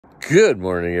Good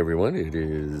morning, everyone. It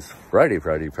is Friday,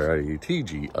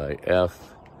 TGIF.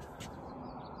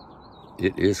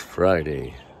 It is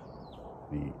Friday,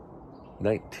 the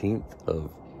 19th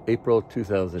of April,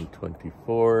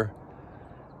 2024.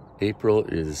 April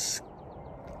is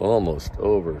almost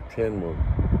over.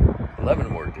 11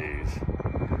 more days,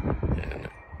 and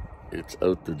it's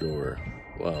out the door.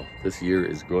 Wow, this year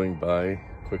is going by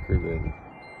quicker than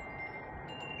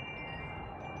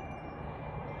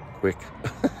quick.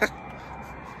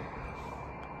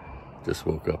 Just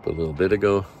woke up a little bit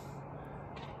ago,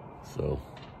 so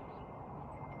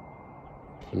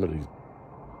somebody's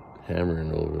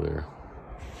hammering over there.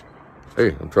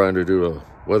 Hey, I'm trying to do a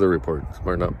weather report.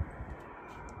 Smarten up.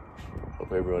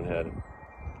 Hope everyone had an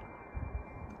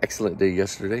excellent day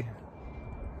yesterday.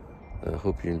 I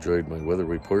hope you enjoyed my weather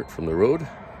report from the road.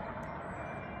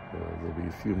 There'll be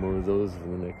a few more of those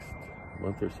in the next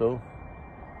month or so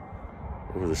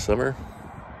over the summer.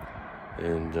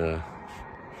 And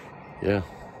yeah,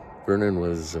 Vernon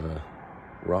was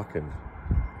rocking.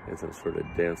 Had some sort of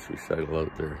dance recital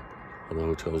out there. All the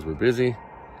hotels were busy,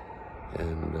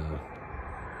 and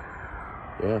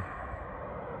yeah,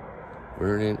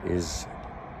 Vernon is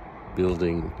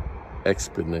building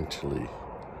exponentially.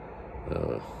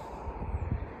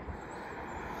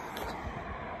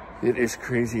 It is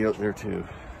crazy out there too.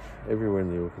 Everywhere in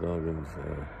the Okanagan's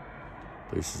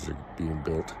places are being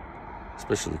built,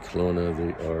 especially Kelowna.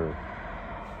 They are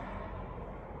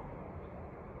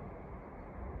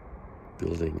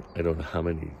building, I don't know how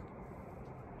many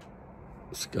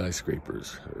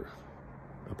skyscrapers or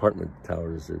apartment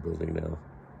towers they're building now.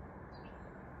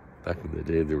 Back in the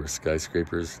day, there were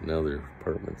skyscrapers. Now they're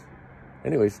apartments.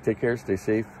 Anyways, take care, stay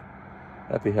safe.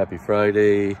 Happy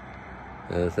Friday.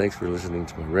 Thanks for listening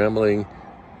to my rambling.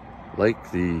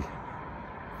 Like the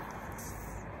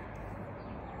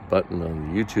button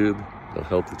on the YouTube. It'll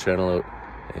help the channel out.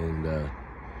 And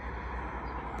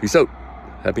peace out.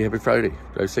 Happy Friday.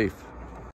 Drive safe.